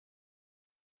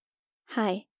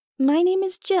Hi, my name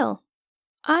is Jill.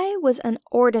 I was an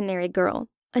ordinary girl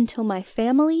until my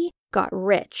family got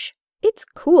rich. It's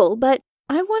cool, but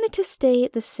I wanted to stay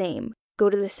the same, go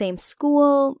to the same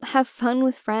school, have fun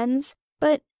with friends,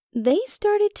 but they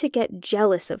started to get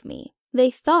jealous of me. They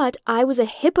thought I was a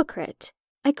hypocrite.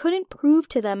 I couldn't prove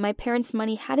to them my parents'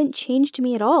 money hadn't changed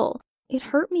me at all.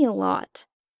 It hurt me a lot.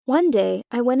 One day,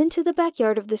 I went into the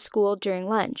backyard of the school during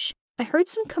lunch. I heard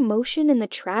some commotion in the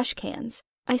trash cans.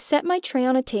 I set my tray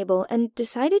on a table and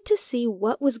decided to see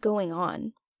what was going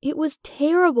on. It was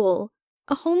terrible.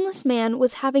 A homeless man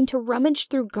was having to rummage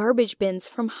through garbage bins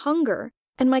from hunger,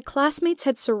 and my classmates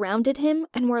had surrounded him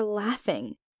and were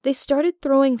laughing. They started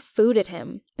throwing food at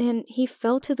him, and he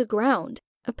fell to the ground,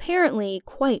 apparently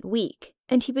quite weak,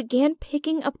 and he began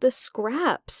picking up the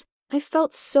scraps. I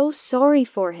felt so sorry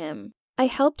for him. I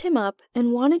helped him up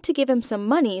and wanted to give him some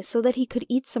money so that he could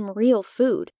eat some real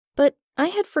food. But I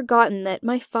had forgotten that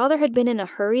my father had been in a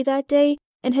hurry that day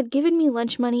and had given me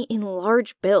lunch money in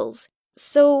large bills.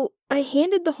 So I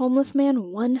handed the homeless man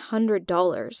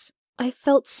 $100. I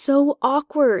felt so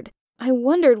awkward. I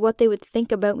wondered what they would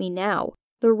think about me now.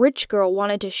 The rich girl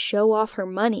wanted to show off her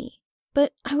money.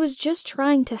 But I was just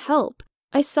trying to help.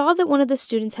 I saw that one of the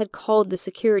students had called the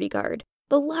security guard.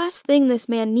 The last thing this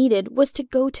man needed was to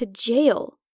go to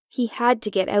jail. He had to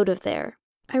get out of there.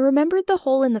 I remembered the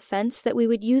hole in the fence that we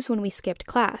would use when we skipped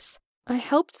class. I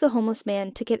helped the homeless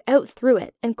man to get out through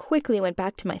it and quickly went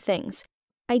back to my things.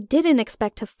 I didn't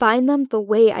expect to find them the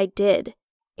way I did.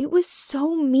 It was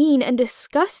so mean and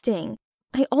disgusting.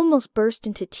 I almost burst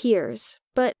into tears,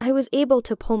 but I was able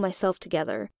to pull myself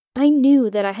together. I knew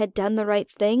that I had done the right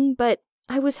thing, but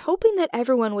I was hoping that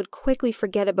everyone would quickly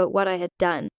forget about what I had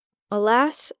done.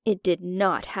 Alas, it did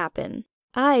not happen.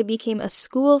 I became a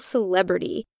school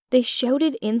celebrity. They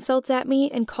shouted insults at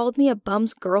me and called me a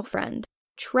bum's girlfriend.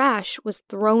 Trash was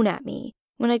thrown at me.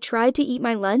 When I tried to eat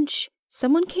my lunch,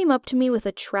 someone came up to me with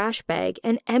a trash bag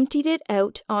and emptied it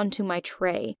out onto my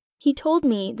tray. He told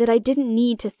me that I didn't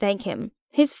need to thank him.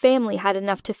 His family had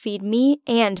enough to feed me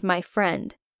and my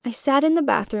friend. I sat in the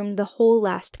bathroom the whole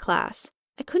last class.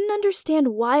 I couldn't understand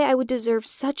why I would deserve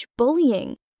such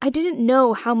bullying. I didn't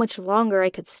know how much longer I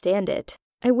could stand it.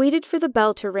 I waited for the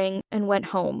bell to ring and went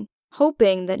home,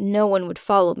 hoping that no one would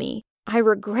follow me. I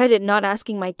regretted not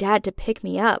asking my dad to pick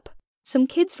me up. Some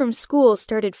kids from school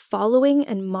started following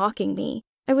and mocking me.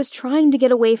 I was trying to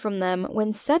get away from them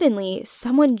when suddenly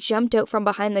someone jumped out from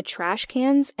behind the trash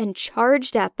cans and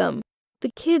charged at them.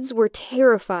 The kids were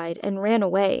terrified and ran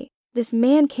away. This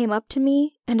man came up to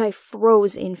me and I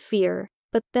froze in fear.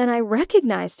 But then I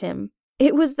recognized him.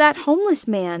 It was that homeless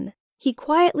man. He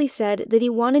quietly said that he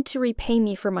wanted to repay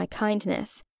me for my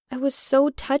kindness. I was so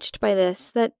touched by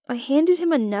this that I handed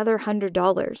him another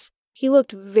 $100. He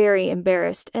looked very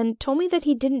embarrassed and told me that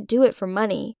he didn't do it for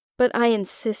money, but I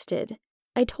insisted.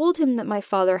 I told him that my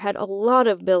father had a lot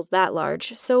of bills that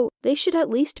large, so they should at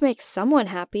least make someone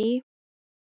happy.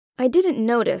 I didn't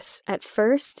notice, at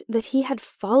first, that he had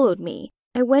followed me.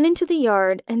 I went into the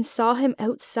yard and saw him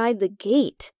outside the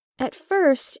gate. At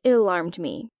first, it alarmed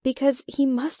me, because he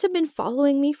must have been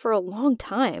following me for a long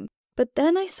time. But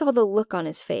then I saw the look on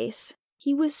his face.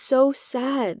 He was so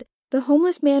sad. The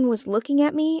homeless man was looking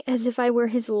at me as if I were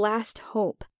his last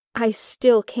hope. I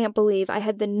still can't believe I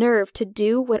had the nerve to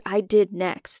do what I did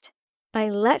next. I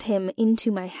let him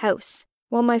into my house.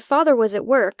 While my father was at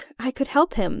work, I could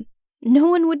help him. No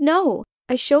one would know.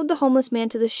 I showed the homeless man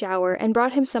to the shower and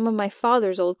brought him some of my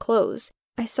father's old clothes.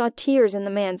 I saw tears in the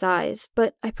man's eyes,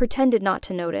 but I pretended not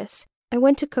to notice. I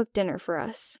went to cook dinner for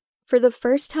us. For the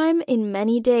first time in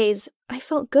many days, I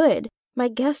felt good. My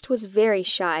guest was very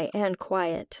shy and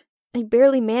quiet. I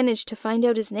barely managed to find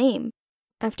out his name.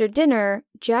 After dinner,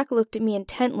 Jack looked at me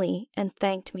intently and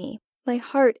thanked me. My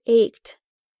heart ached.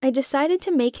 I decided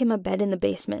to make him a bed in the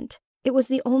basement. It was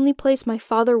the only place my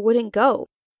father wouldn't go.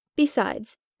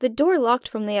 Besides, the door locked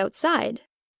from the outside.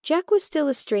 Jack was still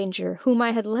a stranger whom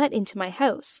I had let into my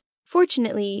house.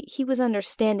 Fortunately, he was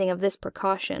understanding of this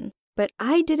precaution, but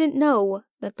I didn't know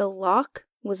that the lock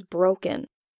was broken.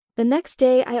 The next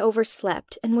day, I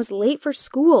overslept and was late for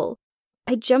school.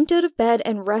 I jumped out of bed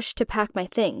and rushed to pack my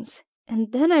things.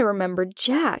 And then I remembered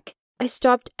Jack. I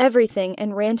stopped everything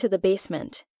and ran to the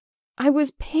basement. I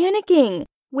was panicking.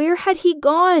 Where had he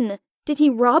gone? Did he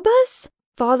rob us?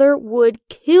 Father would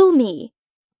kill me.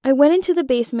 I went into the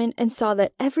basement and saw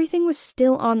that everything was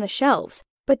still on the shelves,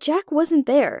 but Jack wasn't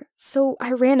there, so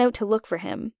I ran out to look for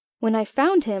him. When I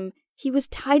found him, he was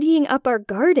tidying up our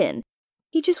garden.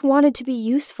 He just wanted to be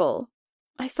useful.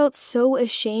 I felt so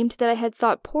ashamed that I had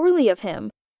thought poorly of him.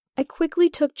 I quickly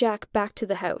took Jack back to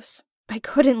the house. I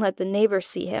couldn't let the neighbors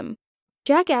see him.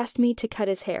 Jack asked me to cut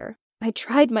his hair. I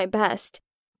tried my best.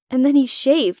 And then he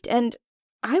shaved, and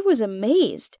I was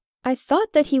amazed. I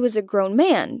thought that he was a grown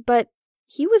man, but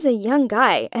he was a young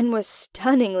guy and was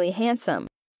stunningly handsome.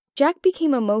 Jack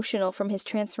became emotional from his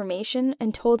transformation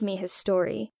and told me his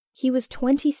story. He was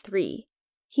 23.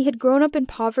 He had grown up in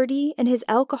poverty, and his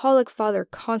alcoholic father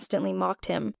constantly mocked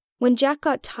him. When Jack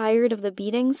got tired of the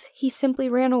beatings, he simply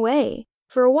ran away.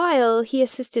 For a while, he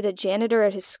assisted a janitor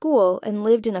at his school and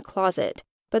lived in a closet.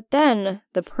 But then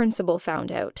the principal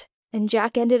found out, and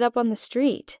Jack ended up on the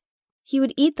street. He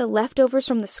would eat the leftovers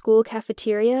from the school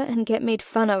cafeteria and get made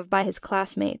fun of by his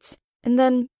classmates. And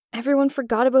then everyone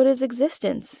forgot about his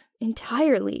existence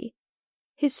entirely.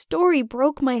 His story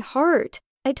broke my heart.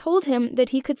 I told him that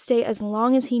he could stay as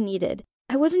long as he needed.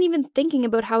 I wasn't even thinking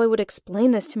about how I would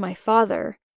explain this to my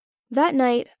father. That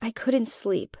night, I couldn't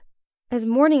sleep. As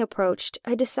morning approached,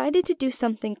 I decided to do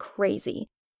something crazy.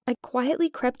 I quietly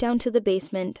crept down to the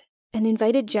basement and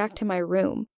invited Jack to my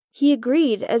room. He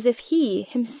agreed as if he,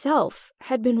 himself,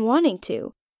 had been wanting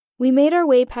to. We made our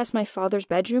way past my father's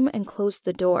bedroom and closed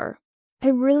the door. I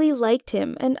really liked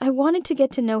him, and I wanted to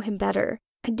get to know him better.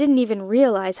 I didn't even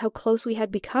realize how close we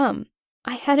had become.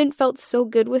 I hadn't felt so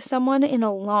good with someone in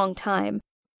a long time.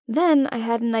 Then I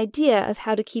had an idea of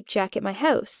how to keep Jack at my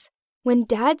house. When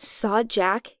Dad saw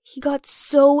Jack, he got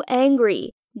so angry,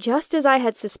 just as I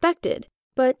had suspected.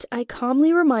 But I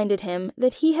calmly reminded him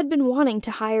that he had been wanting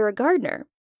to hire a gardener.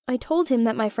 I told him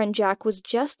that my friend Jack was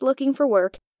just looking for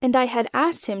work, and I had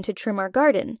asked him to trim our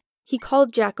garden. He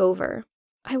called Jack over.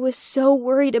 I was so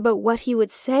worried about what he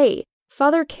would say.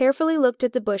 Father carefully looked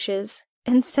at the bushes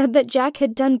and said that Jack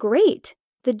had done great.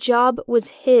 The job was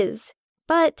his,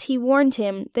 but he warned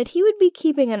him that he would be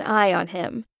keeping an eye on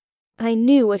him. I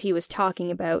knew what he was talking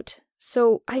about,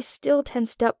 so I still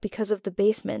tensed up because of the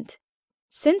basement.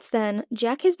 Since then,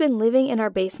 Jack has been living in our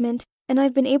basement, and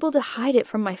I've been able to hide it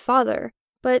from my father.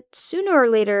 But sooner or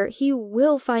later, he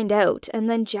will find out, and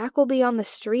then Jack will be on the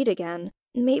street again.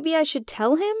 Maybe I should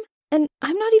tell him? And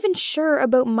I'm not even sure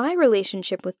about my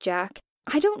relationship with Jack.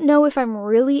 I don't know if I'm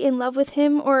really in love with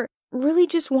him or really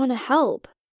just want to help.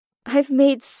 I've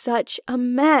made such a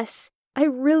mess. I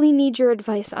really need your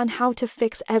advice on how to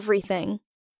fix everything.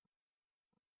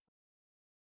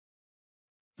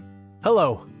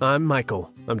 Hello, I'm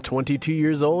Michael. I'm 22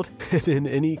 years old, and in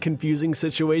any confusing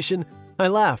situation, I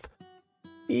laugh.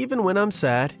 Even when I'm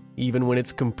sad, even when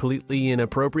it's completely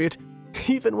inappropriate,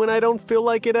 even when I don't feel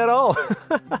like it at all.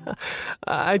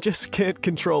 I just can't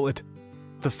control it.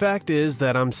 The fact is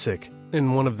that I'm sick,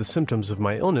 and one of the symptoms of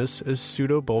my illness is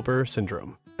pseudobulbar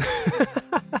syndrome.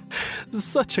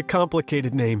 Such a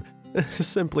complicated name.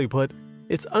 Simply put,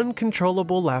 it's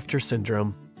uncontrollable laughter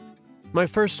syndrome. My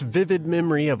first vivid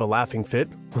memory of a laughing fit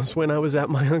was when I was at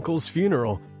my uncle's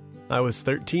funeral. I was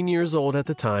 13 years old at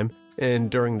the time,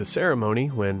 and during the ceremony,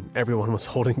 when everyone was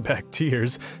holding back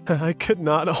tears, I could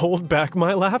not hold back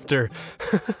my laughter.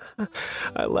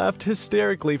 I laughed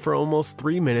hysterically for almost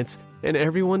 3 minutes, and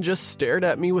everyone just stared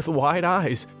at me with wide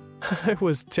eyes. I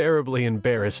was terribly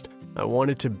embarrassed. I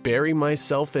wanted to bury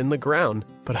myself in the ground,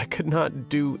 but I could not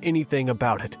do anything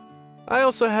about it. I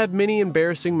also had many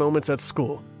embarrassing moments at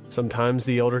school. Sometimes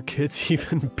the older kids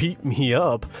even beat me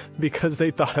up because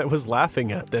they thought I was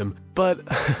laughing at them. But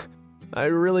I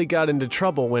really got into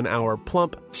trouble when our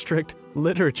plump, strict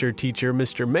literature teacher,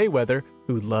 Mr. Mayweather,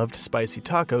 who loved spicy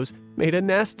tacos, made a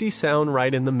nasty sound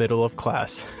right in the middle of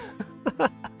class.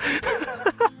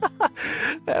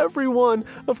 Everyone,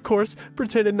 of course,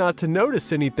 pretended not to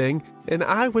notice anything, and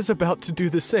I was about to do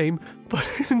the same, but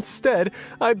instead,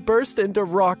 I burst into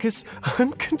raucous,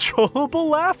 uncontrollable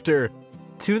laughter.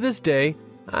 To this day,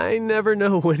 I never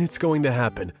know when it's going to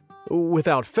happen.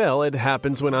 Without fail, it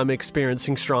happens when I'm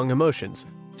experiencing strong emotions.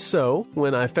 So,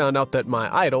 when I found out that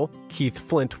my idol, Keith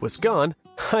Flint, was gone,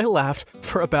 I laughed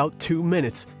for about 2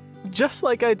 minutes, just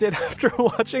like I did after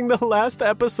watching the last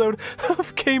episode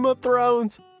of Game of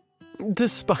Thrones.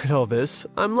 Despite all this,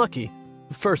 I'm lucky.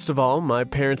 First of all, my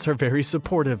parents are very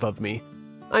supportive of me.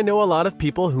 I know a lot of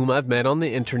people whom I've met on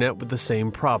the internet with the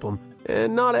same problem,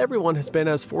 and not everyone has been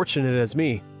as fortunate as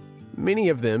me. Many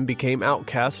of them became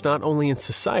outcasts not only in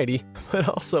society, but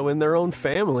also in their own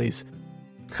families.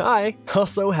 I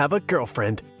also have a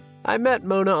girlfriend. I met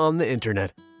Mona on the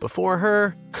internet. Before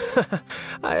her,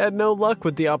 I had no luck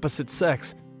with the opposite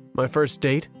sex. My first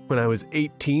date, when I was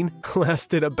 18,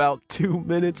 lasted about 2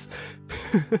 minutes.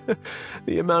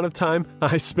 The amount of time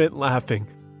I spent laughing.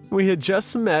 We had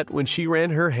just met when she ran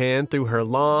her hand through her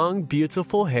long,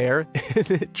 beautiful hair, and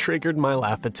it triggered my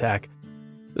laugh attack.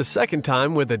 The second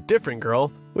time, with a different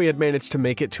girl, we had managed to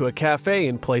make it to a cafe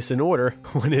and place an order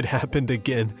when it happened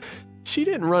again. She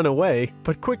didn't run away,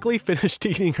 but quickly finished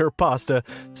eating her pasta,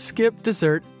 skipped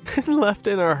dessert, and left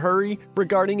in a hurry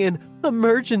regarding an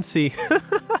emergency.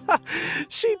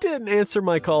 She didn't answer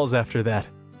my calls after that.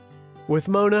 With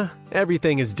Mona,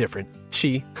 everything is different.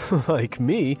 She, like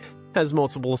me, has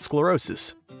multiple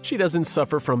sclerosis. She doesn't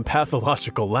suffer from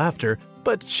pathological laughter,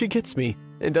 but she gets me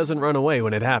and doesn't run away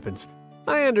when it happens.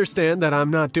 I understand that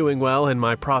I'm not doing well and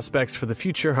my prospects for the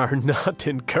future are not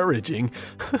encouraging.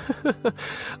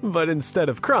 But instead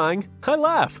of crying, I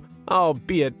laugh,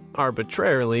 albeit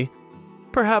arbitrarily.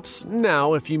 Perhaps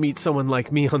now, if you meet someone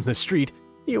like me on the street,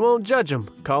 you won't judge him,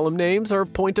 call him names, or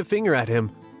point a finger at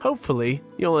him. Hopefully,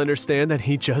 you'll understand that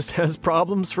he just has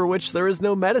problems for which there is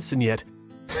no medicine yet.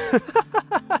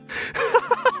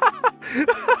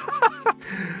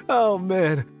 Oh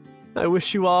man, I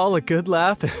wish you all a good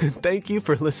laugh and thank you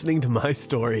for listening to my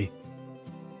story.